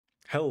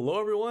Hello,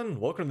 everyone.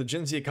 Welcome to the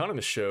Gen Z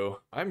Economist Show.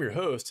 I'm your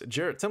host,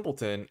 Jarrett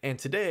Templeton, and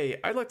today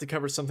I'd like to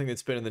cover something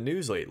that's been in the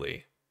news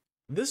lately.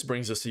 This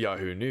brings us to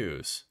Yahoo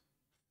News.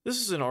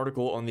 This is an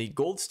article on the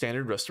Gold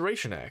Standard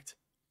Restoration Act.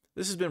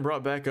 This has been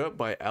brought back up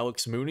by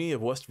Alex Mooney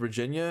of West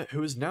Virginia,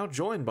 who is now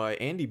joined by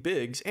Andy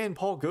Biggs and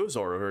Paul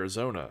Gosar of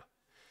Arizona.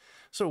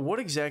 So, what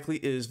exactly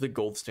is the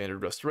Gold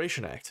Standard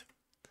Restoration Act?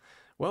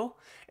 Well,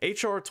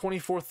 H.R.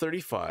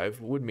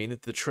 2435 would mean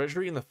that the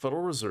Treasury and the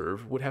Federal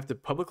Reserve would have to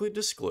publicly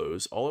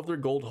disclose all of their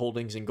gold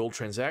holdings and gold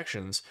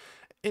transactions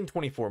in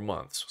 24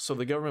 months. So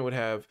the government would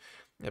have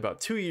about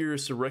 2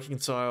 years to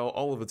reconcile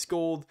all of its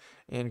gold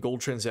and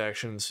gold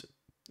transactions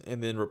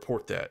and then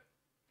report that.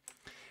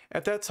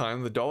 At that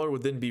time, the dollar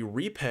would then be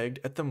repegged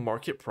at the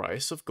market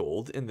price of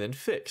gold and then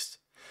fixed.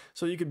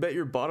 So you could bet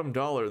your bottom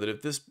dollar that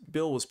if this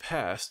bill was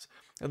passed,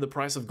 the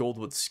price of gold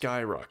would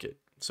skyrocket.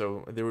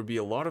 So there would be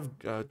a lot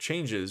of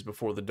changes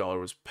before the dollar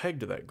was pegged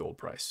to that gold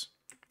price.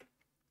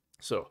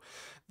 So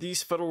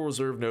these Federal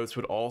Reserve notes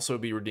would also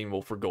be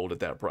redeemable for gold at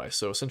that price.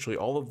 So essentially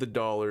all of the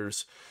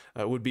dollars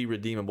would be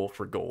redeemable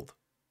for gold.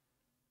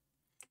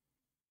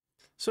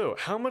 So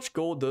how much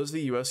gold does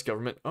the US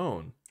government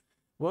own?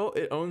 Well,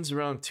 it owns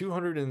around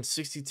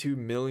 262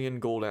 million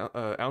gold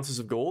ounces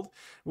of gold.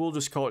 We'll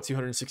just call it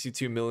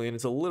 262 million.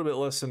 It's a little bit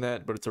less than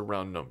that, but it's a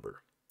round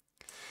number.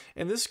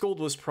 And this gold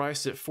was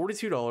priced at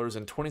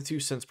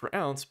 $42.22 per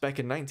ounce back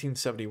in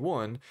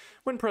 1971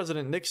 when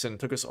President Nixon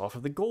took us off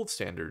of the gold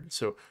standard.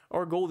 So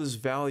our gold is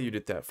valued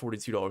at that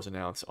 $42 an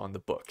ounce on the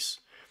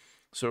books.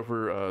 So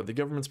for the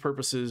government's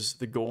purposes,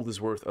 the gold is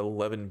worth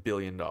 $11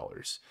 billion,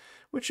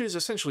 which is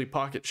essentially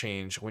pocket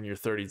change when you're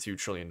 $32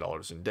 trillion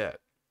in debt.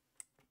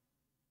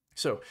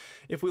 So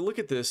if we look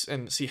at this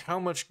and see how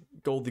much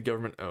gold the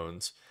government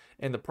owns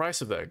and the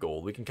price of that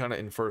gold, we can kind of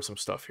infer some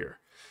stuff here.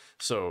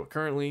 So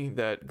currently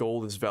that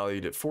gold is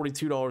valued at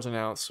 $42 an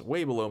ounce,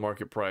 way below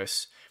market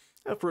price,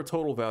 for a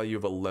total value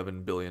of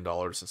 $11 billion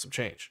and some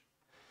change.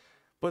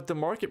 But the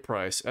market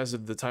price, as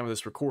of the time of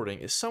this recording,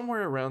 is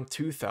somewhere around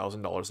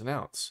 $2,000 an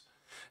ounce.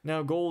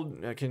 Now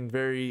gold can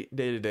vary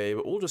day to day,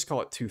 but we'll just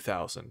call it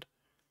 $2,000.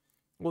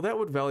 Well, that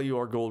would value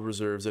our gold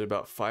reserves at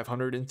about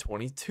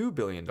 $522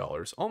 billion,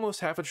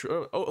 almost a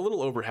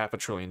little over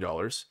 $500 billion.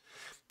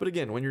 But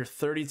again, when you're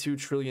 $32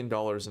 trillion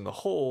in the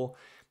hole,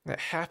 that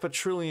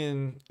 $500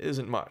 billion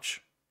isn't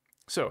much.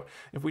 So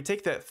if we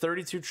take that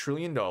 $32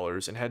 trillion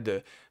and had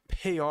to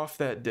pay off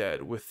that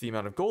debt with the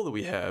amount of gold that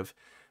we have,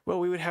 well,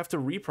 we would have to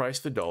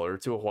reprice the dollar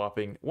to a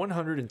whopping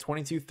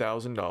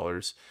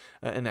 $122,000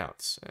 an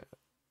ounce.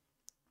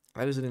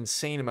 That is an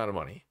insane amount of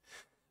money.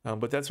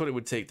 But that's what it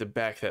would take to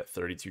back that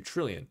 32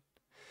 trillion.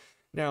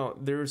 Now,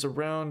 there's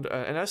around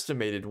an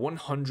estimated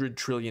 $100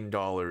 trillion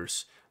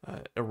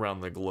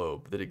around the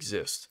globe that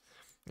exist.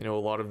 You know, a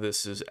lot of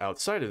this is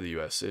outside of the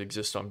US. It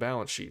exists on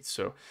balance sheets.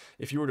 So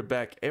if you were to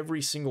back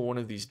every single one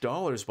of these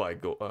dollars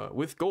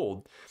with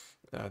gold,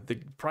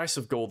 the price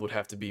of gold would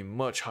have to be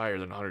much higher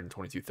than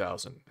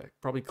 122,000,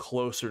 probably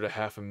closer to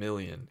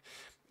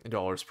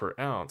 $500,000 per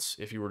ounce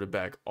if you were to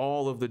back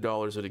all of the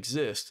dollars that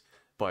exist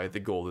by the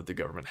gold that the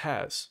government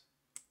has.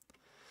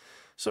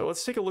 So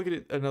let's take a look at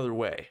it another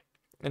way.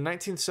 In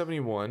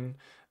 1971,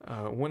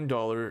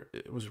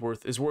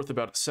 $1 is worth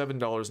about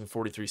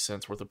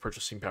 $7.43 worth of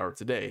purchasing power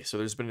today. So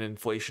there's been an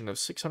inflation of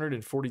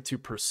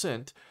 642%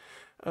 since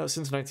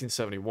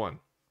 1971.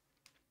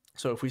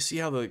 So if we see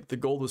how the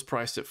gold was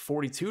priced at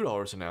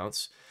 $42 an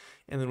ounce,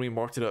 and then we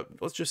marked it up,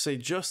 let's just say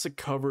just to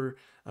cover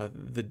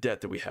the debt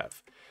that we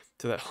have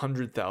to that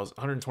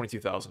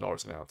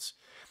 $122,000 an ounce.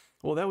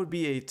 Well, that would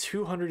be a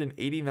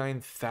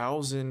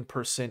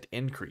 289,000%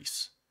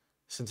 increase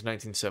since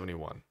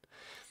 1971.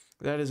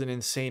 That is an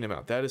insane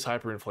amount. That is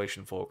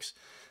hyperinflation, folks.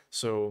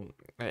 So,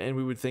 and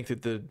we would think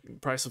that the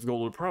price of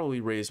gold would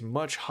probably raise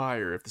much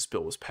higher if this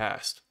bill was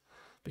passed,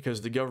 because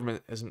the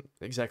government isn't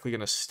exactly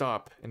going to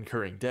stop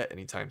incurring debt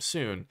anytime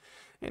soon.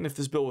 And if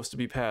this bill was to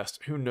be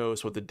passed, who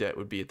knows what the debt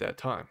would be at that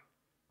time.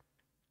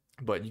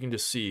 But you can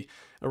just see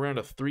around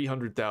a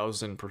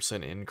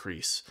 300,000%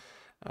 increase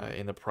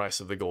in the price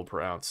of the gold per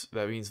ounce.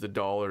 That means the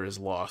dollar has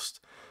lost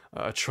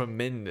a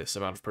tremendous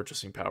amount of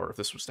purchasing power if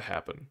this was to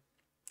happen.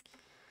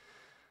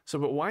 So,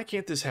 but why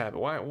can't this happen?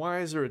 Why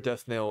is there a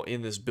death knell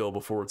in this bill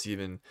before it's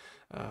even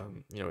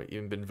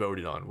been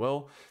voted on?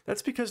 Well,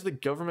 that's because the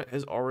government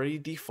has already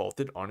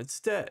defaulted on its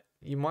debt.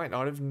 You might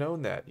not have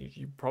known that.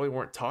 You probably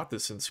weren't taught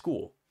this in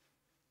school.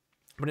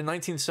 But in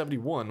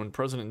 1971, when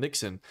President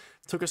Nixon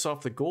took us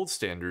off the gold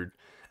standard,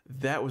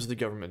 that was the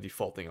government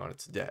defaulting on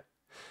its debt.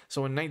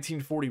 So in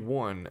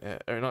 1941,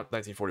 or not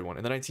 1941,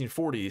 in the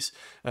 1940s,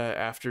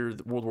 after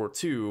World War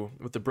II,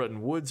 with the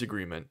Bretton Woods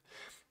Agreement,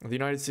 the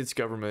United States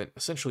government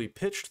essentially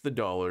pitched the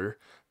dollar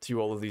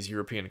to all of these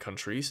European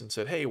countries and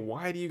said, hey,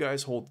 why do you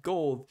guys hold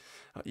gold?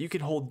 You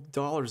can hold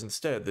dollars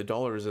instead. The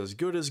dollar is as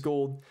good as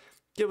gold.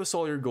 Give us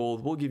all your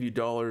gold. We'll give you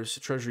dollars,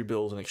 treasury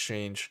bills in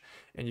exchange,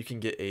 and you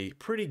can get a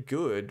pretty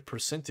good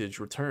percentage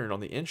return on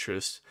the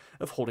interest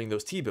of holding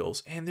those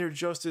T-bills, and they're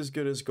just as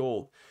good as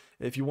gold.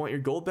 If you want your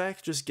gold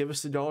back, just give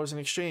us the dollars in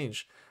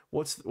exchange.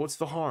 What's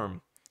the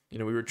harm?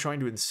 We were trying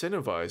to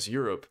incentivize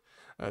Europe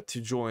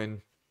to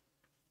join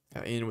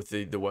in with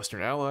the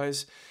Western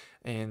allies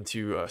and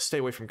to stay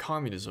away from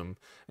communism,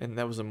 and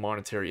that was a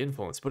monetary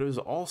influence. But it was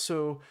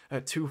also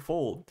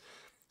twofold.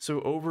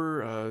 So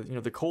over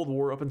the Cold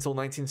War up until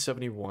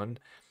 1971,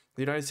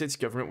 the United States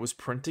government was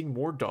printing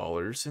more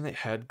dollars, and it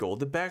had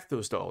gold to back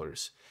those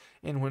dollars.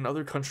 And when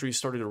other countries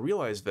started to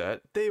realize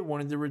that, they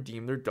wanted to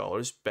redeem their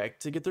dollars back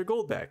to get their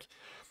gold back.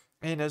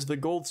 And as the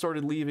gold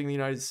started leaving the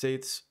United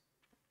States,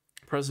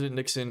 President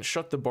Nixon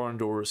shut the barn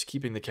doors,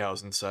 keeping the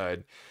cows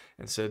inside,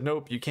 and said,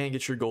 nope, you can't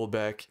get your gold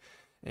back.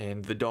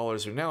 And the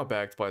dollars are now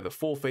backed by the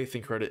full faith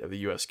and credit of the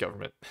US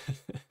government.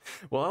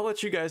 Well, I'll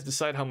let you guys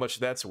decide how much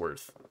that's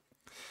worth.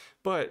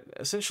 But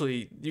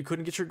essentially, you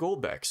couldn't get your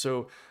gold back.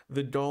 So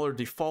the dollar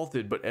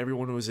defaulted, but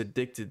everyone was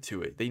addicted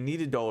to it. They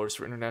needed dollars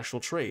for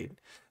international trade.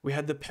 We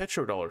had the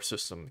petrodollar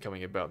system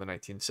coming about in the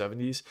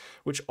 1970s,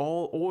 which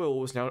all oil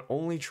was now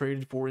only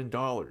traded for in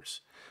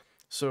dollars.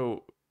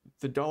 So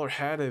the dollar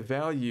had a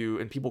value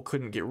and people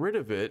couldn't get rid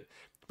of it,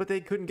 but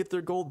they couldn't get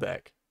their gold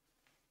back.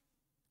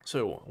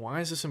 So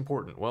why is this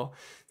important? Well,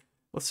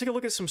 let's take a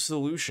look at some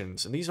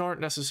solutions. And these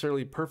aren't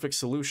necessarily perfect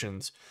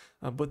solutions,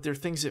 but they're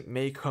things that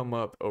may come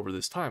up over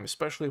this time,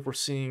 especially if we're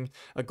seeing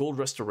a Gold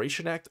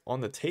Restoration Act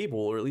on the table,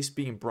 or at least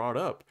being brought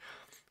up.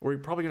 We're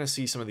probably going to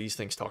see some of these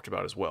things talked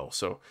about as well.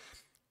 So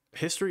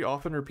history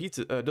often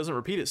doesn't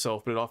repeat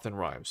itself, but it often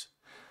rhymes.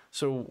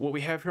 So what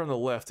we have here on the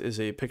left is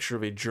a picture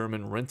of a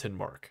German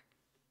Rentenmark.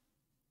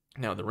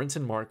 Now, the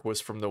Rentenmark was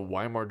from the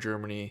Weimar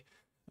Germany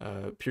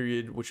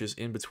period, which is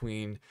in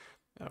between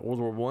World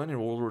War I and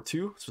World War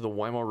II, so the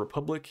Weimar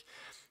Republic.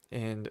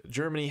 And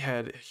Germany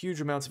had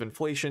huge amounts of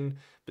inflation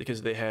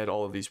because they had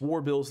all of these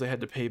war bills they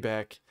had to pay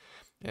back.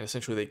 And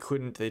essentially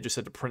they just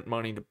had to print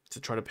money to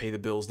try to pay the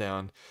bills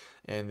down.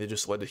 And they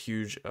just led to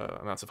huge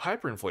amounts of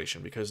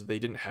hyperinflation because they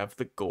didn't have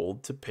the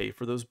gold to pay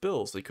for those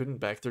bills. They couldn't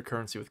back their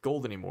currency with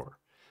gold anymore.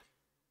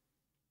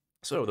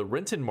 So the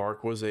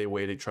Rentenmark was a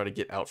way to try to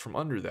get out from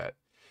under that.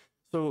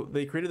 So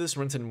they created this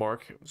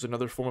Rentenmark. It was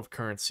another form of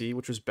currency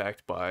which was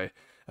backed by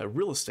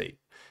real estate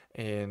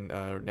and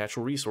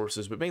natural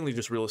resources, but mainly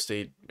just real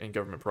estate and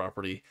government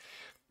property.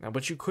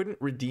 But you couldn't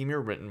redeem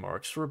your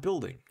Rentenmarks for a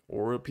building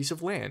or a piece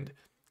of land.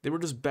 They were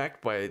just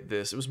backed by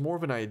this. It was more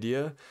of an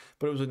idea,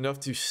 but it was enough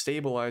to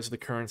stabilize the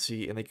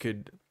currency, and they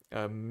could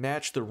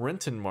match the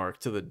Rentenmark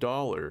to the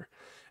dollar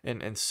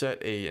and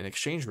set an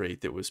exchange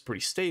rate that was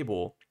pretty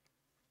stable,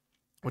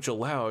 which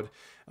allowed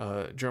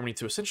Germany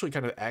to essentially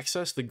kind of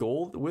access the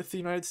gold with the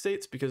United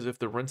States, because if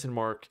the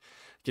Rentenmark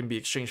can be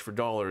exchanged for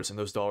dollars and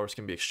those dollars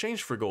can be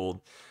exchanged for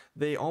gold,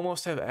 they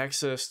almost have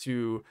access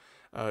to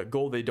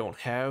gold they don't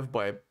have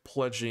by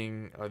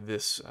pledging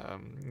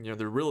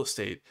their real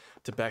estate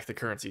to back the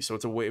currency. So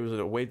it was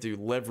a way to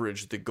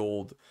leverage the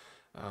gold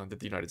that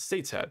the United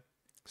States had.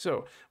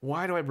 So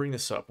why do I bring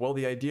this up? Well,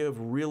 the idea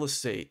of real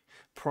estate,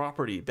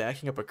 property,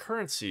 backing up a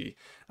currency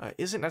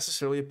isn't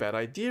necessarily a bad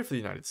idea for the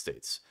United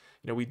States.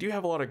 We do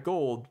have a lot of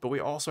gold, but we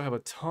also have a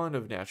ton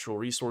of natural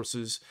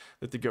resources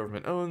that the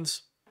government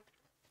owns,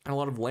 and a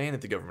lot of land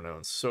that the government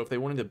owns. So if they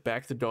wanted to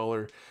back the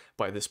dollar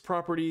by this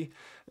property,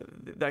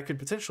 that could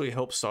potentially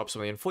help stop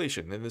some of the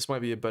inflation. And this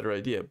might be a better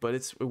idea, but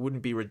it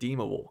wouldn't be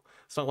redeemable.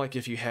 It's not like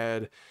if you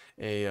had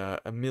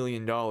 $1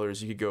 million,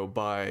 you could go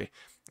buy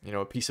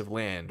a piece of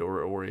land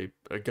or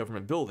a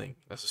government building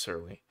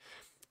necessarily.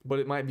 But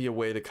it might be a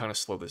way to kind of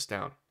slow this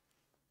down.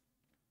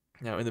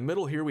 Now in the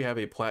middle here we have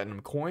a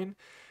platinum coin.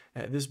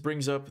 This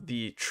brings up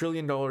the $1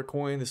 trillion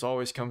coin. This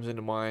always comes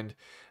into mind.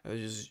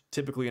 There's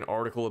typically an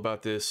article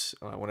about this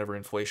whenever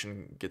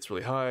inflation gets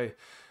really high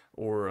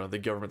or the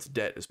government's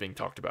debt is being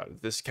talked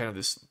about. This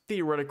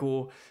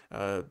theoretical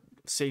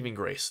saving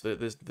grace,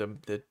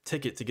 the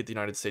ticket to get the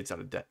United States out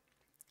of debt.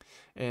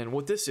 And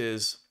what this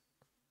is,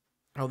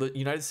 how the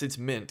United States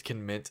Mint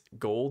can mint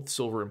gold,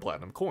 silver, and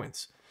platinum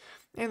coins.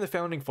 And the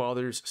founding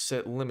fathers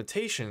set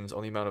limitations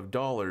on the amount of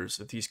dollars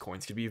that these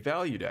coins could be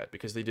valued at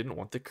because they didn't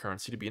want the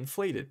currency to be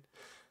inflated.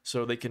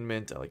 So they can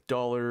mint like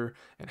dollar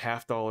and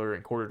 $half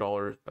and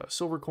 $quarter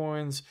silver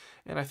coins,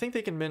 and I think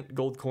they can mint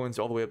gold coins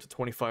all the way up to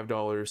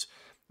 $25,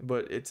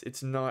 but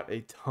it's not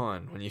a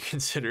ton when you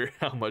consider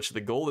how much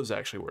the gold is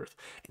actually worth.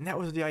 And that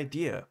was the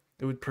idea.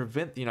 It would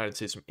prevent the United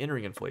States from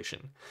entering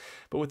inflation.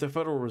 But with the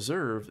Federal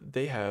Reserve,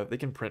 they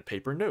can print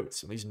paper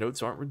notes, and these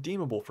notes aren't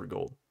redeemable for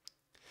gold.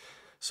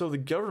 So the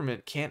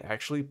government can't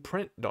actually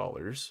print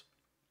dollars.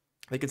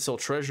 They can sell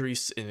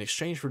treasuries in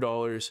exchange for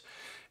dollars,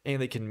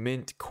 and they can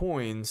mint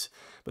coins,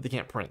 but they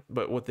can't print.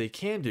 But what they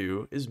can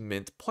do is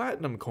mint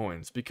platinum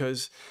coins,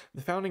 because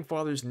the founding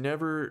fathers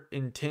never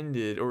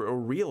intended or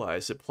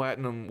realized that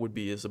platinum would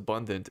be as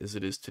abundant as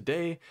it is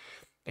today,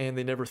 and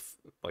they never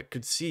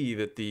could see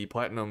that the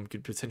platinum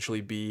could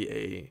potentially be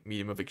a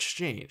medium of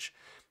exchange.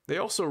 They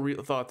also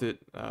thought that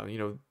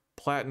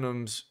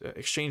platinum's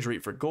exchange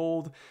rate for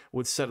gold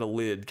would set a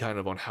lid kind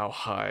of on how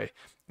high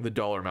the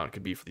dollar amount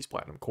could be for these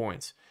platinum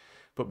coins.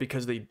 But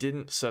because they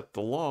didn't set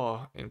the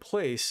law in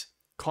place,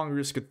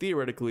 Congress could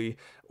theoretically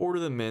order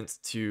the mint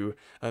to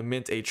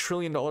mint $1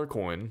 trillion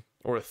coin,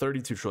 or a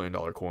 $32 trillion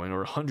coin,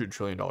 or a $100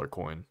 trillion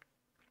coin,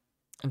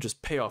 and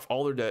just pay off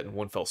all their debt in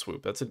one fell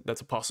swoop. That's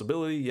a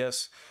possibility,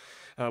 yes,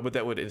 but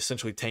that would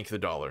essentially tank the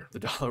dollar. The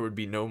dollar would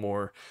be no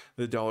more.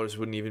 The dollars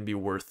wouldn't even be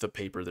worth the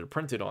paper they're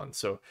printed on.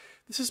 So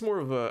this is more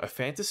of a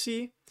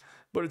fantasy,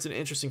 but it's an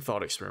interesting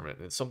thought experiment,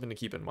 and it's something to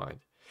keep in mind.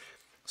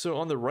 So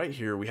on the right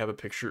here, we have a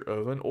picture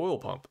of an oil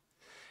pump.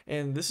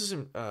 And this is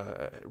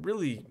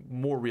really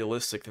more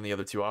realistic than the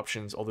other two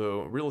options,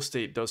 although real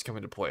estate does come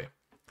into play.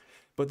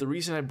 But the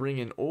reason I bring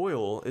in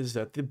oil is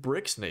that the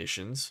BRICS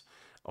nations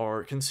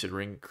are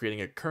considering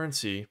creating a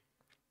currency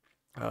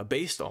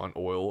based on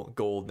oil,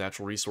 gold,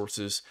 natural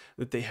resources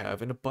that they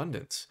have in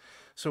abundance.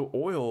 So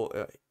oil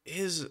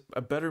is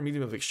a better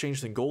medium of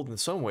exchange than gold in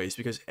some ways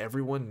because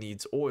everyone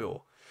needs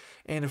oil.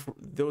 And if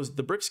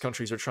the BRICS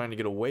countries are trying to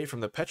get away from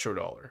the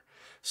petrodollar,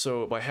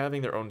 so by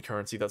having their own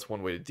currency, that's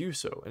one way to do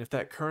so. And if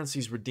that currency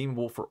is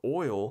redeemable for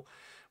oil,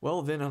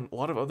 well, then a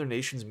lot of other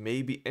nations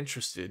may be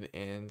interested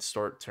and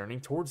start turning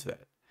towards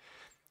that.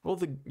 Well,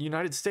 the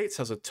United States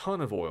has a ton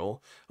of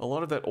oil. A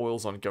lot of that oil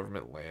is on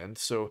government land.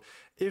 So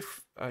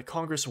if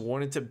Congress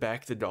wanted to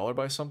back the dollar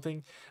by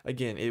something,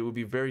 again, it would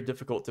be very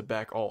difficult to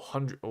back all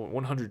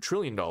 $100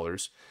 trillion.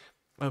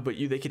 But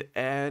they could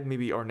add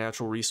maybe our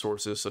natural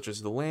resources such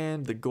as the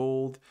land, the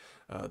gold,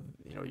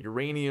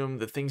 uranium,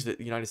 the things that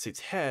the United States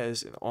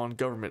has on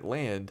government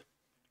land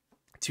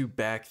to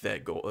back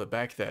that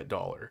back that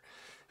dollar,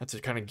 and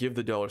to kind of give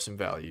the dollar some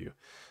value.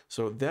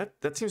 So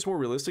that seems more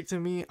realistic to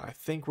me. I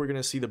think we're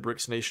gonna see the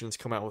BRICS nations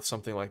come out with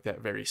something like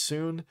that very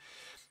soon.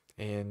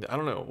 And I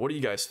don't know, what do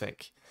you guys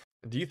think?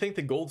 Do you think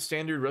the Gold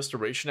Standard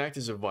Restoration Act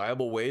is a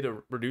viable way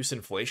to reduce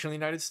inflation in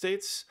the United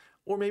States?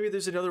 Or maybe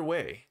there's another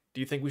way? Do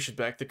you think we should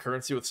back the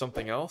currency with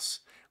something else?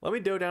 Let me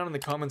know down in the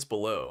comments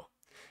below.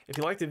 If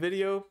you liked the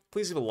video,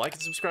 please leave a like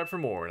and subscribe for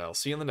more, and I'll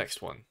see you in the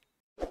next one.